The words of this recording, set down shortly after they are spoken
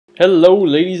Hello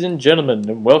ladies and gentlemen,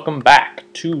 and welcome back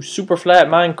to Superflat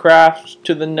Minecraft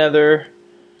to the Nether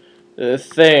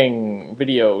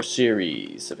video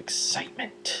series of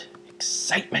excitement.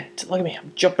 Excitement! Look at me,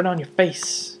 I'm jumping on your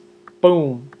face.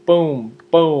 Boom, boom,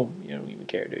 boom. You don't even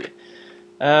care, do you?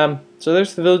 So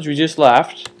there's the village we just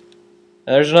left.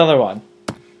 And there's another one.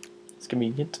 It's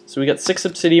convenient. So we got 6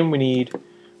 obsidian, we need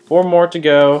 4 more to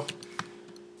go.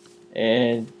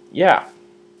 And yeah.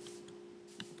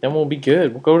 Then we'll be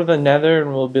good. We'll go to the Nether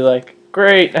and we'll be like,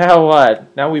 great, now what?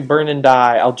 Now we burn and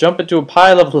die. I'll jump into a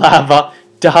pile of lava,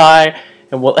 die,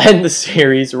 and we'll end the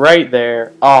series right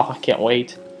there. Oh, I can't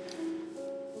wait.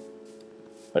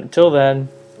 But until then,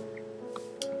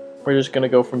 we're just gonna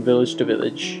go from village to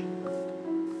village.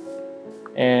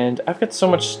 And I've got so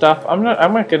much stuff. I'm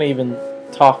not gonna even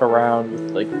talk around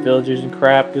with like villagers and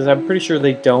crap because I'm pretty sure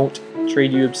they don't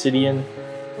trade you obsidian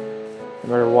no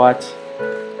matter what.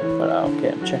 But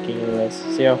okay, I'm checking anyways.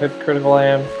 See how hypocritical I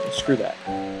am? Screw that.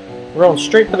 We're going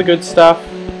straight for the good stuff.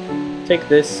 Take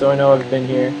this so I know I've been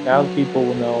here. Now the people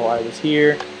will know I was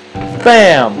here.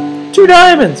 Bam! 2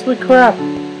 diamonds! Holy crap!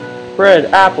 Bread,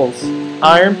 apples,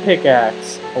 iron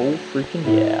pickaxe. Oh freaking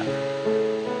yeah.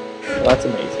 Well, that's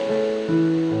amazing.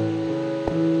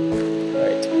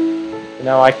 Alright.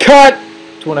 Now I cut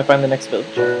to when I find the next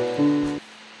village.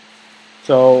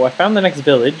 So I found the next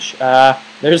village.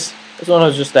 There's this one I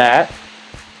was just at.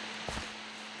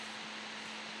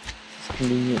 It's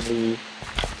conveniently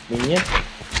convenient.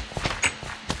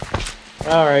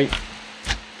 Alright.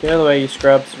 Get out of the way, you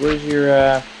scrubs. Where's your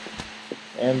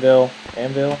anvil?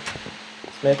 Anvil?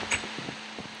 Smith?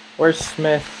 Where's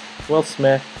Smith? Will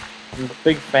Smith. I'm a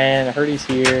big fan. I heard he's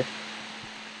here.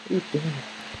 Ooh, damn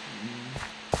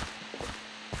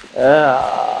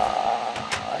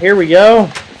it. Here we go.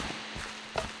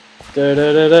 Da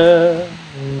da da da.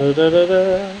 Da, da, da,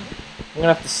 da. I'm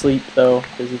gonna have to sleep though,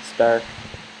 because it's dark.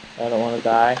 I don't want to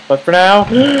die. But for now,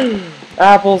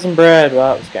 apples and bread.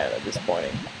 Well, that was kind of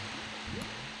disappointing.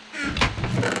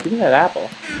 Give me that apple.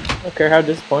 I don't care how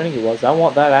disappointing it was. I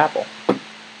want that apple.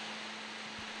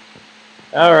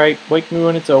 Alright, wake me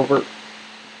when it's over.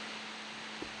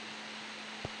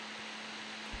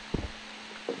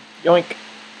 Yoink.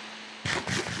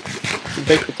 Some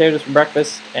baked potatoes for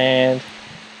breakfast, and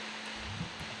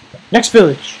next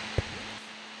village!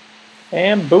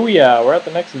 And booyah, we're at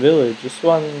the next village. This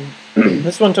one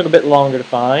this one took a bit longer to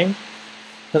find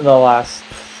than the last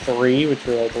 3, which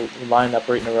were like lined up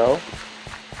right in a row.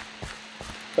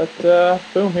 But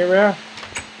boom, here we are.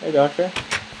 Hey Doctor.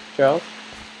 Charles.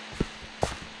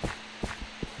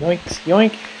 Yoink,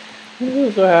 yoink. How many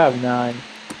villagers do I have? 9.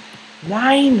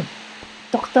 9!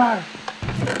 Doctor!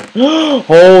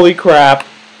 Holy crap.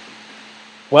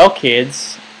 Well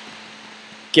kids,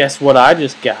 guess what I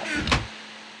just got?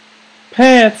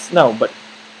 Pants! No, but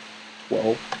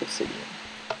 12 obsidian.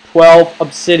 12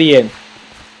 obsidian.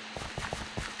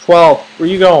 12. Where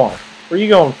you going? Where you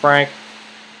going, Frank?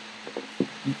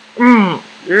 Yeah,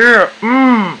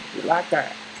 you like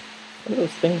that? What are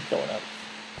those things going up?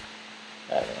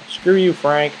 I don't know. Screw you,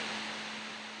 Frank.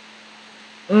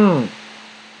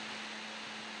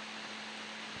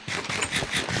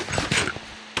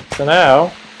 So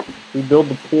now, we build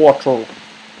the portal.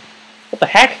 What the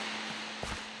heck?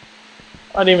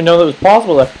 I didn't even know that was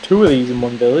possible to have 2 of these in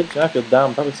one village. I feel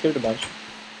dumb. Probably skipped a bunch.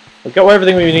 We've got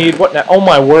everything we need. What now? Oh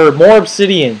my word. More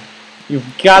obsidian. You've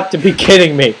got to be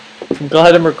kidding me. I'm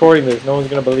glad I'm recording this. No one's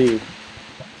going to believe.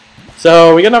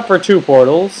 So, we got enough for 2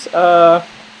 portals.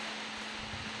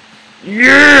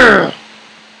 Yeah!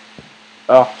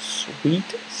 Oh,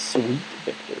 sweet, sweet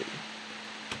victory.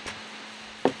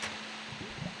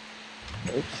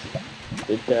 Oops.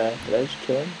 Did I just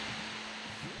kill him?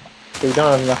 So we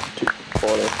don't have enough to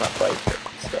portals, not quite, but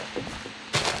still.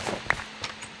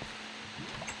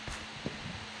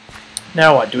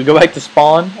 Now what? Do we go back to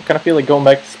spawn? I kind of feel like going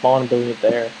back to spawn and building it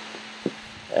there.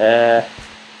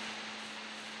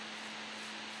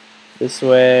 This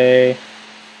way.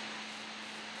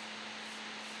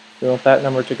 We want that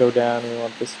number to go down, and we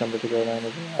want this number to go down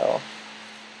as well.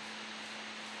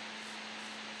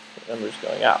 The number's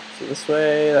going up. So this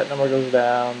way, that number goes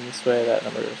down. This way, that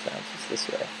number goes down. So it's this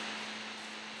way.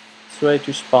 This way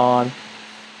to spawn.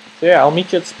 So yeah, I'll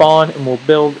meet you at spawn, and we'll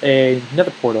build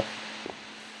another portal.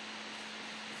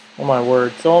 Oh my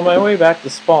word. So on my way back to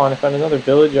spawn, I found another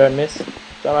village I missed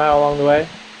somehow along the way.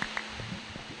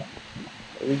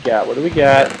 What do we got? What do we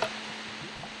got?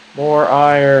 More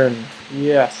iron.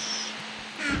 Yes.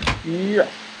 Yes.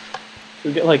 So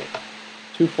we get like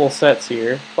 2 full sets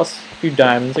here, plus a few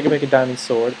diamonds. I can make a diamond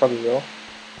sword, probably will.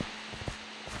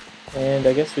 And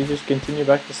I guess we just continue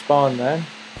back to spawn then.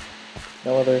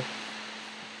 No other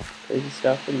Crazy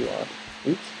stuff. What do you want?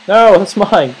 Oops. No, that's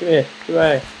mine. Come here. Get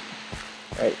away.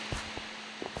 Alright.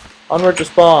 Onward to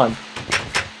spawn.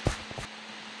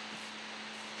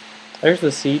 There's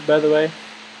the seed, by the way.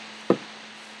 In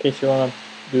case you want to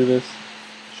do this.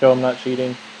 Show I'm not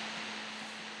cheating.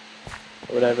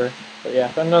 Or whatever. But yeah,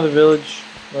 found another village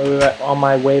on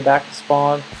my way back to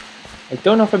spawn. I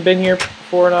don't know if I've been here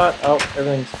before or not. Oh,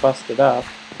 everything's busted up.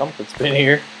 Something's been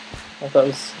here. I thought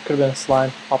it could have been a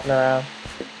slime hopping around.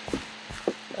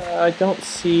 I don't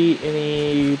see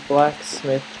any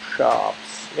blacksmith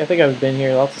shops. Yeah, I think I've been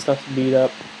here. Lots of stuff's beat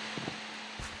up.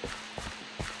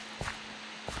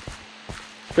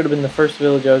 Could have been the first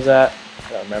village I was at.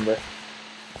 I don't remember.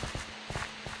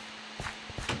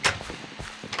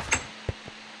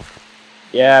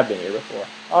 Yeah, I've been here before.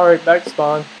 Alright, back to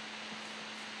spawn.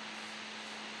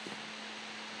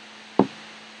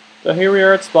 So here we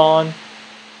are at spawn.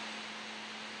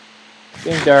 It's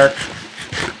getting dark.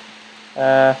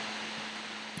 I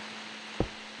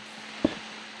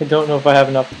don't know if I have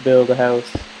enough to build a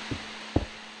house.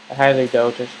 I highly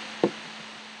doubt it.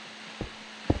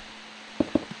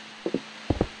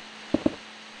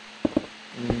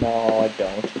 No, I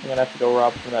don't. I'm gonna have to go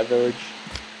rob from that village.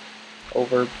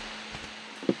 Over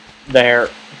there.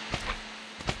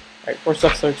 Alright, more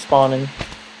stuff starts spawning.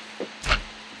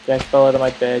 I fell out of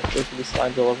my bed. Basically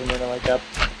slimes all over me and I wake up.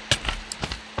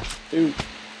 Dude.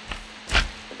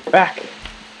 Back!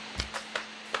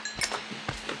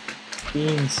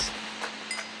 Beans.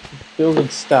 Building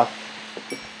stuff.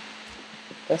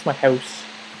 That's my house.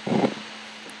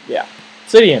 Yeah.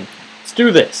 Obsidian. Let's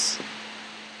do this!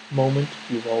 Moment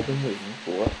you've all been waiting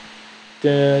for.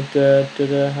 Da da da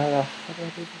da. How do I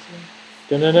do this again?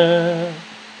 Da da da.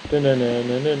 Da da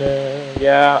da da da.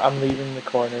 Yeah, I'm leaving the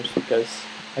corners because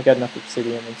I got enough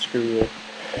obsidian and screw you.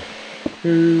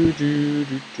 Do do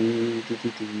do do do do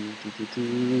do do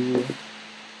do.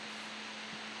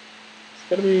 It's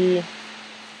gotta be.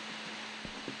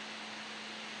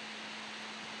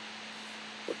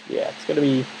 Yeah, it's gotta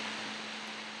be.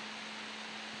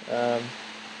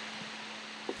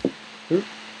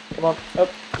 Come on, up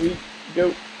we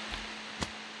go.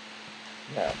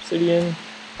 Now obsidian.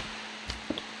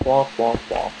 Walk, walk,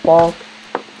 walk, walk.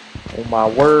 Oh my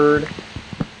word.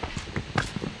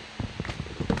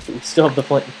 We still have the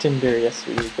flint and tinder. Yes,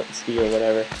 we use flint and steel,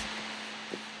 whatever.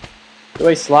 The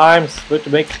way slimes about to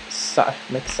make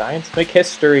science, make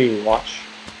history. Watch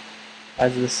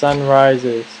as the sun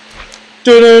rises.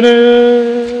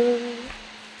 Da-da-da!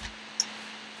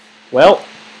 Well,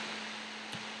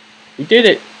 we did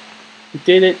it. We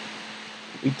did it.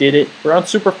 We did it. We're on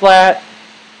Superflat.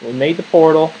 We made the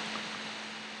portal.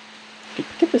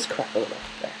 Get this crap over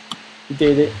there. We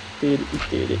did it. Did it. We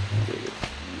did it. We did it.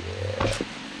 Yeah.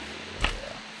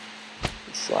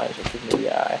 These slimes are giving me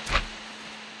the eye.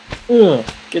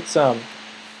 Get some.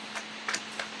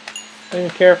 I don't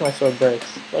even care if my sword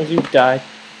breaks. As long as you die.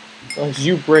 As long as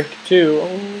you break too.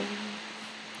 Oh.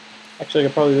 Actually, I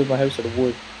could probably build my house out of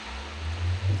wood.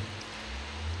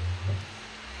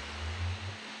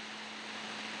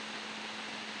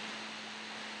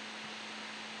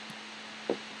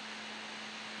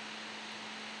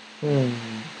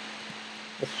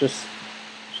 Let's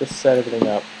just set everything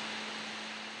up.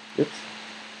 Oops.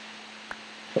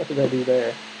 What did I do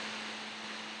there?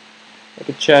 Make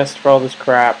a chest for all this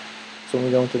crap, so when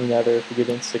we go into the nether, if we get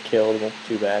insta-killed, it won't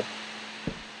be too bad.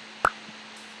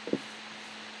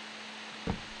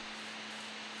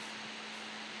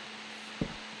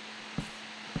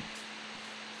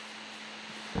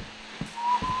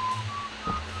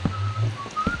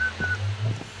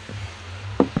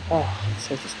 Oh, this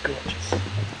house is gorgeous.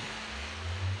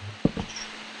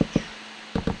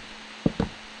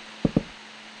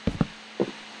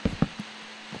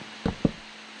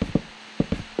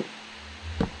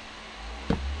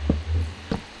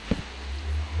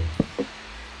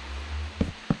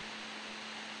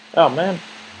 Oh man.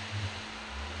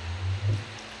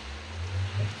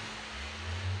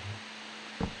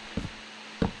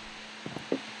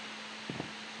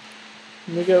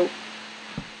 Here we go.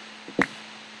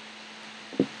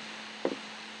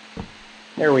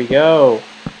 There we go.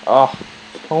 Oh,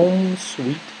 home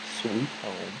sweet, sweet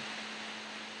home.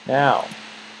 Now,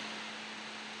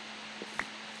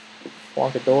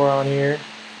 plonk a door on here.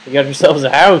 We got ourselves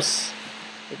a house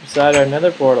beside our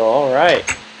nether portal. All right.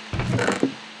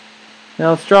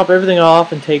 Now let's drop everything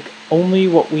off and take only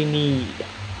what we need.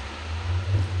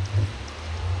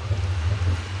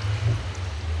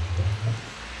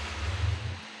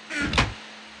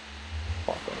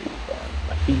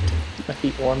 My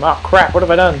feet warm. Oh crap, what have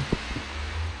I done?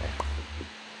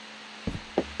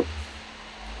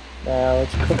 Now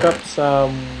let's cook up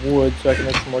some wood so I can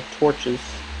make some more torches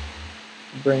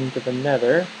to bring to the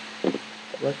nether. Is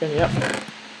that working? Yep.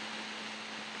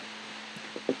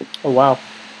 Oh wow,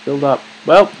 filled up.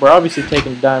 Well, we're obviously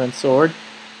taking the diamond sword.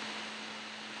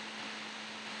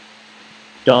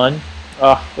 Done.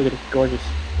 Oh, look at it, gorgeous.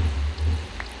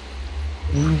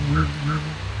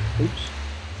 Oops.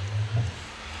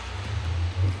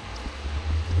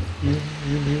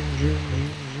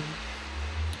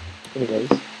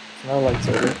 Anyways, it's not a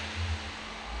lightsaber.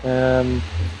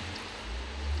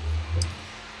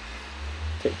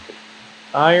 Take the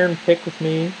iron pick with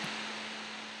me.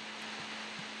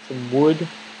 Some wood.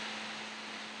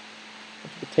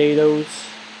 Potatoes.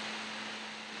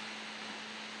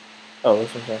 Oh,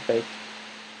 this one's not fake.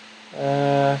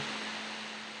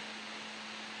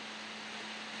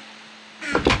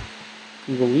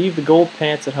 We will leave the gold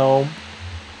pants at home.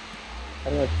 How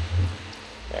do I...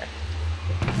 There.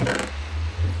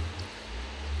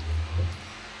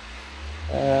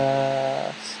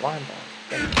 Slime balls.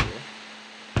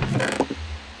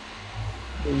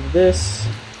 Leave this.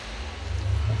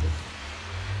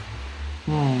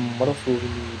 What else will we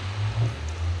need?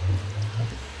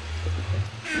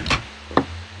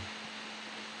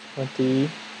 Plenty.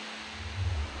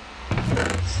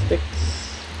 Sticks.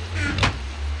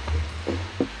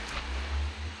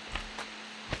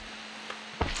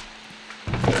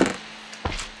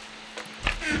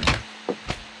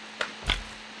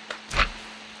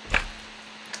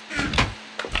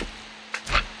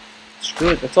 Screw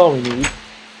it, that's all we need.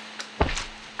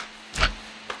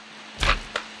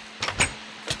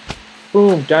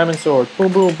 Boom, diamond sword.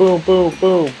 Boom, boom, boom, boom,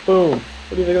 boom, boom. What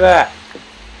do you think of that?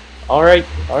 Alright,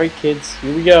 kids,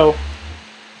 here we go.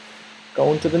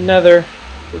 Going to the nether.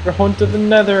 We're going to the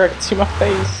nether. I can see my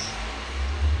face.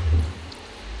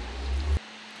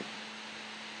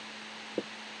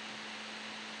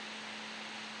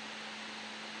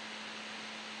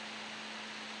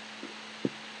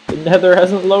 The nether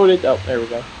hasn't loaded. Oh, there we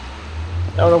go.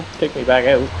 No, take me back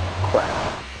out.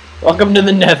 Crap. Welcome to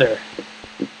the nether.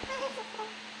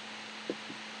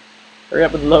 Hurry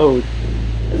up and load.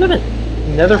 Is that a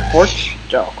nether forge?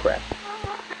 Oh, crap.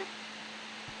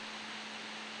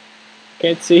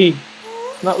 Can't see.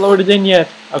 It's not loaded in yet.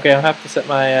 Okay, I'll have to set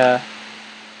my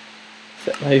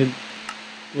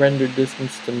render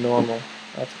distance to normal.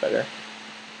 That's better.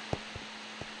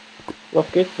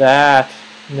 Look at that.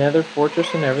 Nether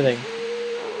fortress and everything.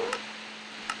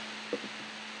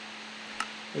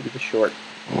 Maybe the short.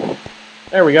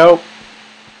 There we go.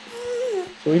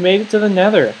 So we made it to the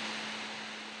nether.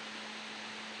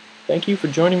 Thank you for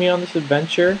joining me on this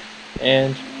adventure,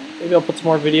 and maybe I'll put some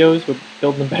more videos with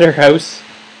building a better house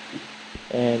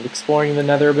and exploring the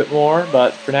nether a bit more,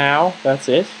 but for now, that's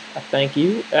it. I thank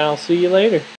you, and I'll see you later.